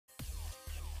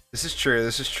This is true,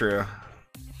 this is true.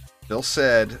 Bill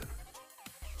said,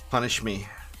 punish me.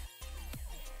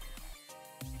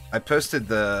 I posted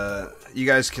the... You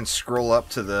guys can scroll up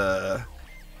to the...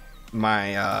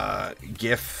 my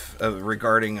GIF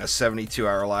regarding a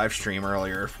 72-hour live stream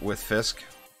earlier with Fisk.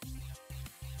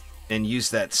 And use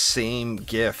that same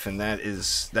GIF, and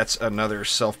that's another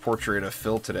self-portrait of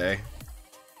Phil today.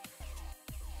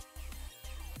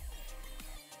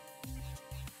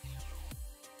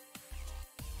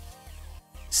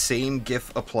 Same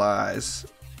GIF applies.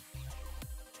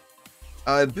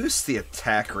 It boosts the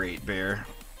attack rate, Bear.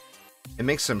 It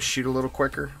makes them shoot a little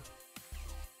quicker.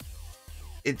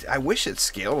 I wish it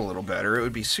scaled a little better. It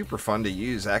would be super fun to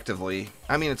use actively.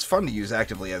 I mean, it's fun to use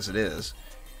actively as it is.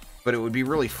 But it would be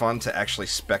really fun to actually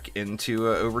spec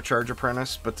into an Overcharge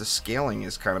Apprentice, but the scaling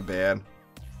is kind of bad.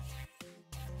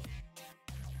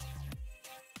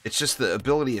 It's just the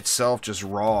ability itself, just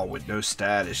raw with no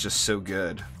stat, is just so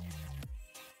good.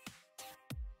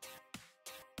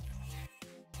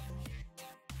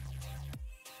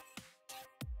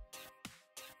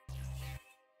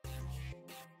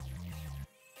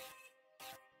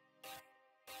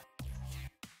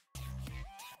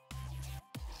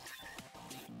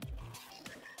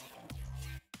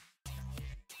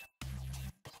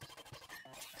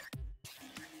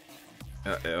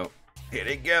 Uh-oh. Here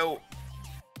they go.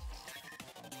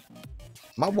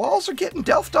 My walls are getting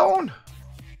delved on.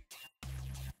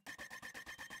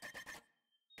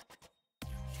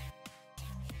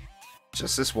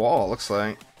 Just this wall, looks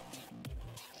like.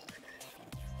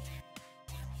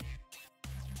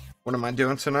 What am I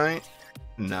doing tonight?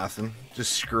 Nothing.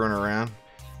 Just screwing around.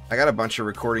 I got a bunch of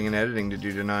recording and editing to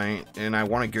do tonight, and I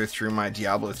want to go through my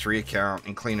Diablo 3 account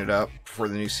and clean it up before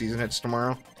the new season hits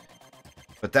tomorrow.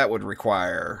 But that would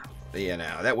require, you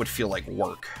know, that would feel like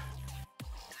work.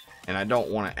 And I don't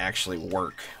want to actually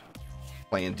work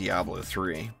playing Diablo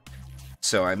 3.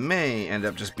 So I may end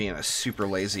up just being a super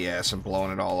lazy ass and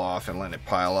blowing it all off and letting it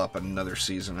pile up another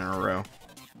season in a row.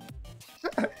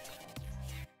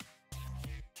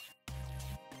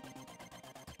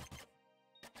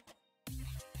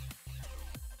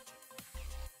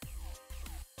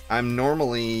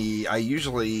 I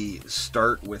usually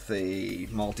start with a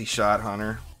multi-shot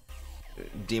hunter,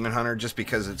 demon hunter, just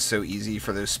because it's so easy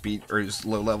for those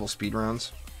low-level speed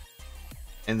runs.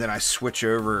 And then I switch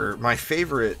over. My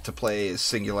favorite to play is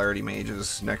Singularity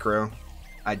Mage's Necro.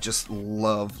 I just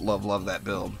love that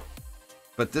build.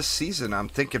 But this season, I'm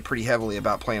thinking pretty heavily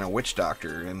about playing a Witch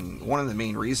Doctor, and one of the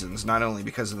main reasons, not only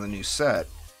because of the new set,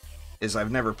 is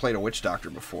I've never played a Witch Doctor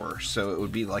before, so it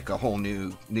would be like a whole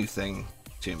new thing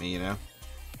to me, you know?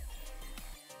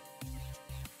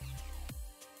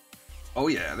 Oh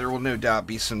yeah, there will no doubt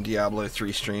be some Diablo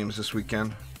 3 streams this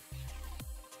weekend.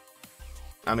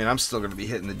 I mean, I'm still going to be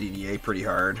hitting the DDA pretty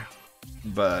hard,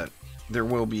 but there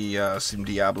will be some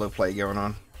Diablo play going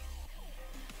on.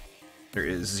 There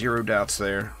is zero doubts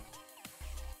there.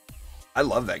 I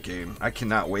love that game. I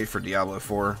cannot wait for Diablo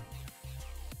 4.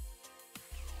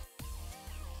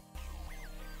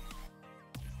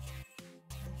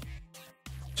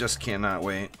 Just cannot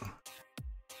wait.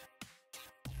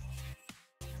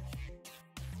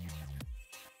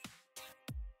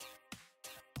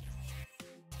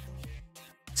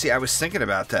 See, I was thinking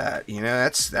about that. You know,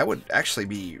 that would actually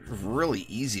be really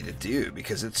easy to do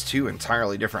because it's two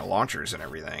entirely different launchers and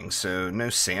everything. So no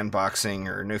sandboxing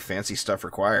or no fancy stuff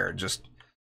required. Just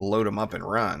load them up and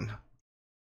run.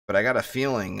 But I got a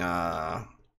feeling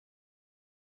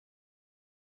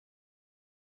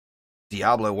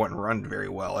Diablo wouldn't run very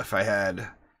well if I had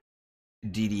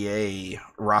DDA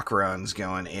rock runs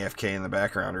going AFK in the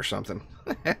background or something.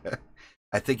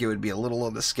 I think it would be a little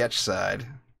on the sketch side.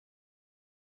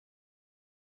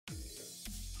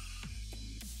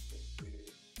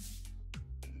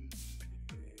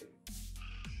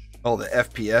 Oh, the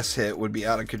FPS hit would be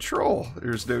out of control.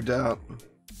 There's no doubt.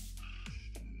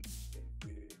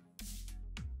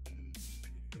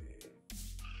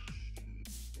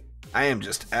 I am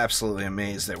just absolutely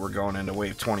amazed that we're going into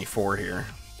wave 24 here.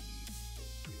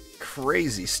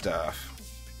 Crazy stuff.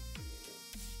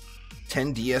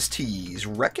 10 DSTs.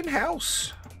 Wrecking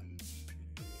House.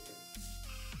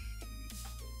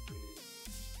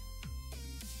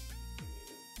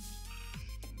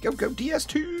 Go, go,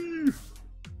 DST!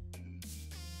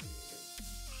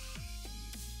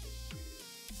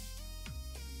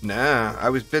 Nah, I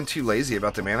was been too lazy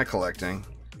about the mana collecting.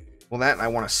 Well, that and I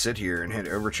want to sit here and hit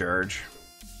overcharge.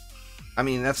 I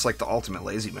mean, that's like the ultimate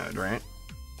lazy mode, right?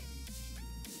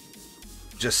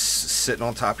 Just sitting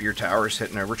on top of your towers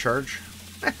hitting overcharge.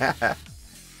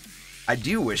 I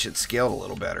do wish it scaled a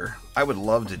little better. I would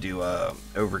love to do a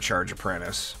overcharge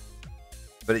apprentice,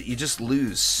 but you just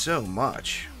lose so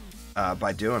much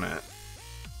by doing it.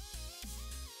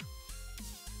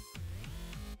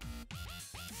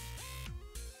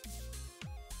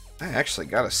 I actually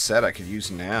got a set I could use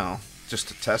now just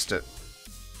to test it,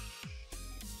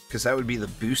 because that would be the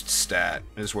boost stat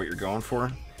is what you're going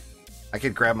for. I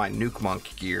could grab my Nuke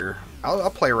Monk gear. I'll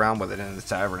play around with it in the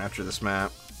tavern after this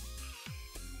map.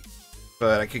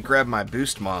 But I could grab my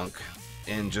Boost Monk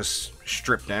and just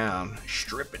strip him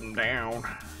down,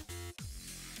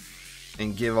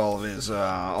 and give all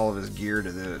of his gear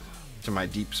to my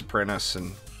Deep's Apprentice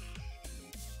and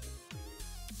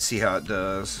see how it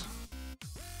does.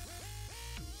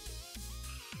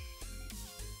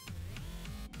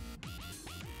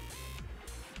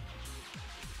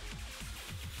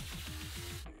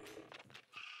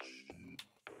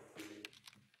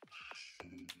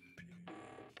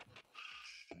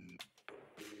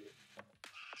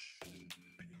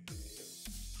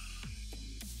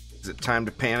 Is it time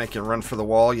to panic and run for the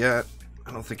wall yet?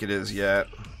 I don't think it is yet.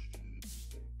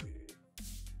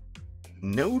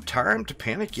 No time to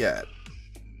panic yet.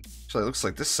 So it looks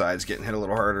like this side's getting hit a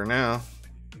little harder now.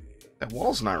 That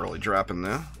wall's not really dropping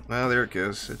though. Well, there it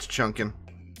goes. It's chunking.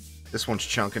 This one's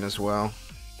chunking as well.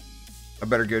 I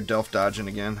better go Delph dodging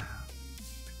again.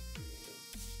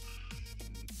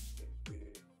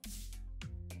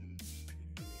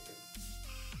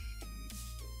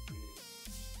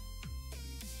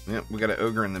 Yep, we got an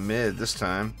ogre in the mid this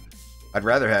time. I'd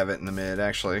rather have it in the mid,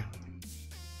 actually.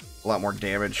 A lot more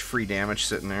damage, free damage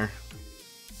sitting there.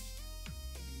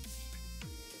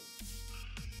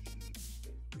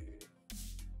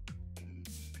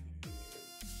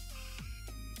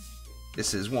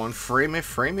 This is one framey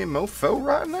mofo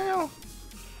right now.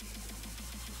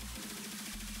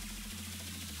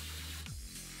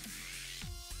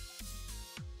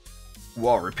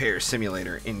 Wall repair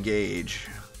simulator, engage.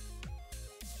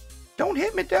 Don't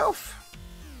hit me, Delph.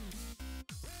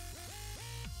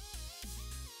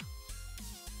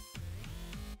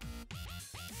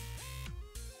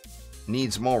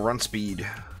 Needs more run speed.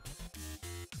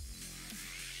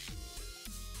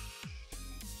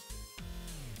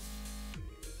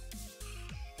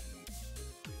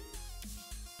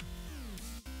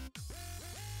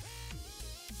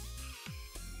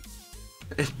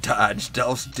 Dodge,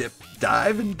 Delph's dip,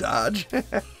 dive, and dodge.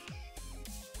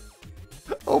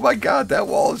 Oh my god, that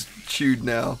wall is chewed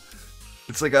now.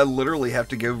 It's like I literally have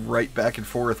to go right back and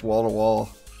forth, wall to wall.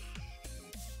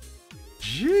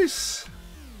 Jeez.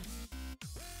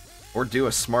 Or do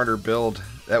a smarter build.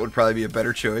 That would probably be a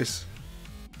better choice.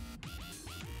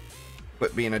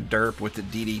 Quit being a derp with the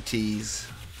DDTs.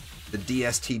 The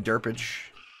DST derpage.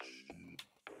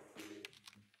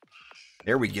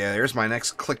 There we go. There's my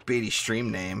next clickbaity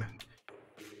stream name.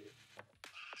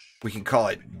 We can call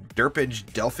it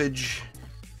Derpage Delphage.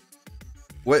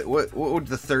 What would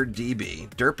the third D be?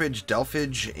 Derpage,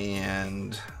 Delphage,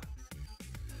 and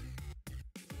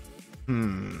I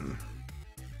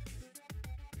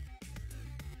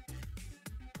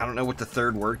don't know what the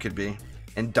third word could be.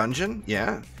 And dungeon?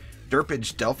 Yeah.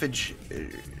 Derpage, Delphage,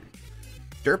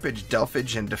 Derpage,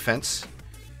 Delphage, and defense.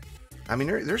 I mean,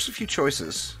 there's a few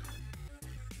choices.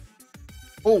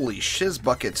 Holy shiz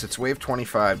buckets, it's wave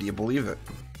 25. Do you believe it?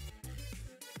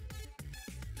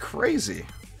 Crazy.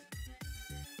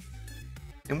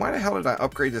 And why the hell did I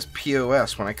upgrade this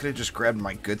POS when I could have just grabbed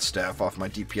my good staff off my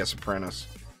DPS apprentice?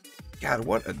 God,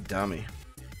 what a dummy.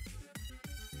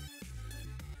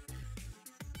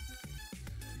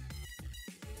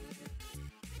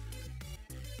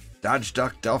 Dodge,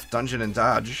 duck, delph, dungeon, and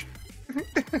dodge.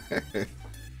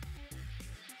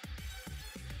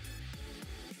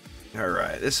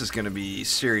 Alright, this is going to be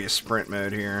serious sprint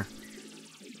mode here.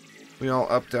 We all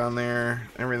up down there.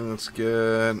 Everything looks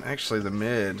good. Actually, the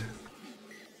mid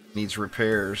needs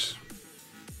repairs.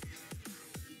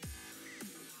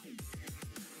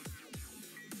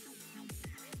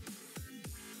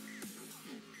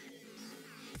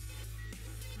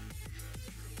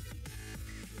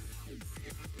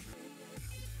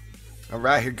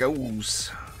 Alright, here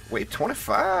goes. Wave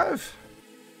 25.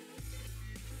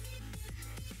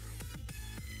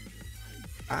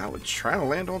 I was trying to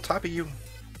land on top of you.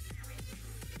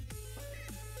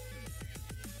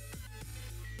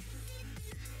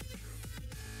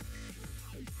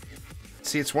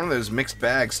 See, it's one of those mixed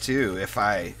bags, too. If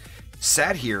I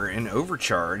sat here and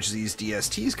overcharged these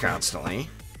DSTs constantly,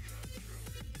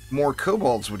 more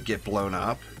kobolds would get blown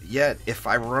up. Yet, if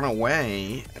I run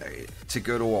away to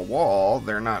go to a wall,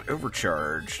 they're not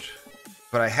overcharged.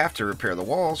 But I have to repair the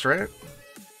walls, right?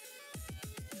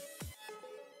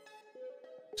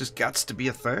 Just gots to be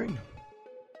a thing.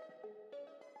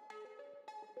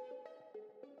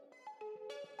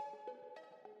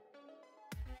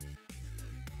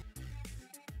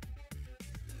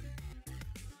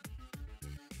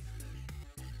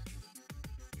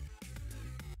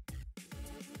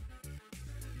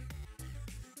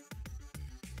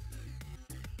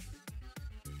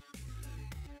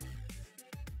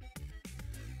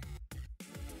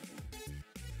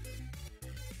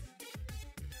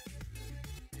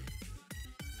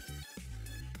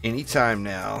 Anytime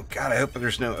now. God, I hope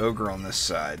there's no ogre on this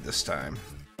side this time.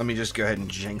 Let me just go ahead and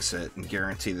jinx it and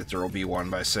guarantee that there will be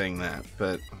one by saying that,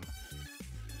 but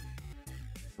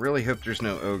really hope there's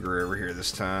no ogre over here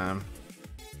this time.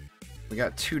 We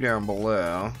got 2 down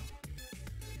below.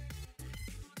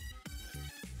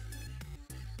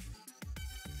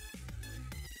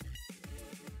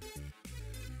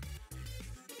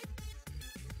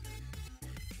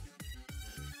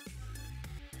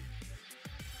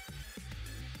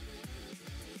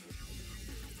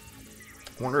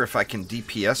 Wonder if I can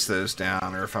DPS those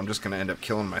down, or if I'm just going to end up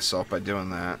killing myself by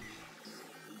doing that.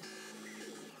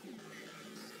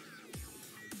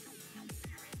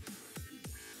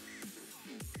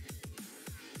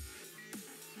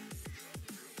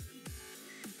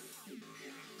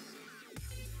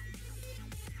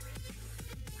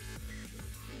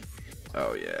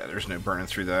 Oh yeah, there's no burning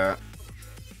through that.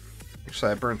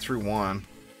 Actually, I burned through one.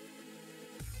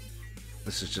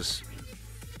 This is just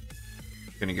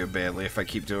gonna go badly if I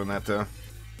keep doing that, though.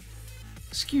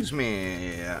 Excuse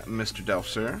me, Mr. Delph,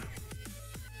 sir.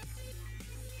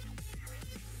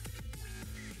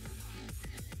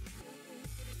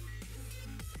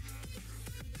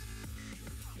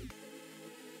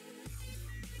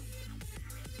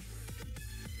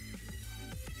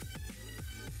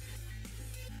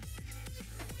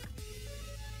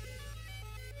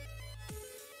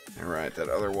 Alright, that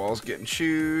other wall's getting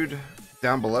chewed.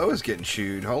 Down below is getting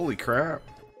chewed. Holy crap.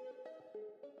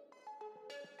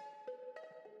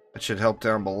 That should help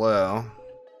down below.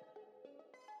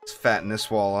 Let's fatten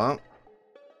this wall up.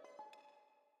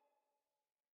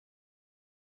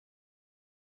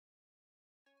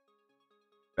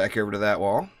 Back over to that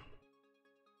wall.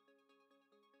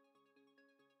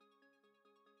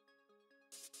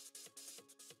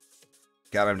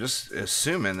 God, I'm just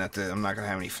assuming that I'm not going to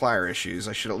have any flyer issues.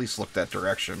 I should at least look that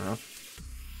direction, huh?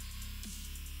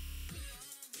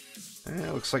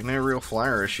 It looks like no real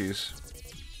flyer issues.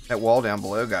 That wall down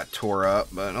below got tore up,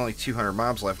 but only 200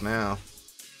 mobs left now.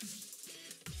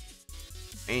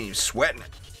 Ain't even sweating it.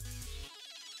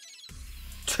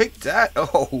 Take that!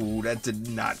 Oh, that did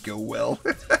not go well.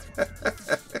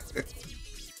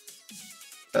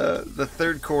 The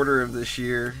third quarter of this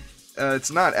year.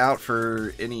 It's not out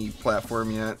for any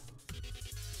platform yet,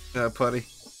 Putty.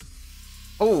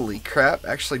 Holy crap,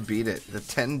 actually beat it. The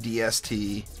 10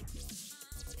 DST.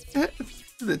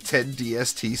 The 10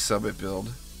 DST summit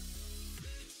build.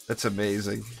 That's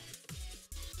amazing.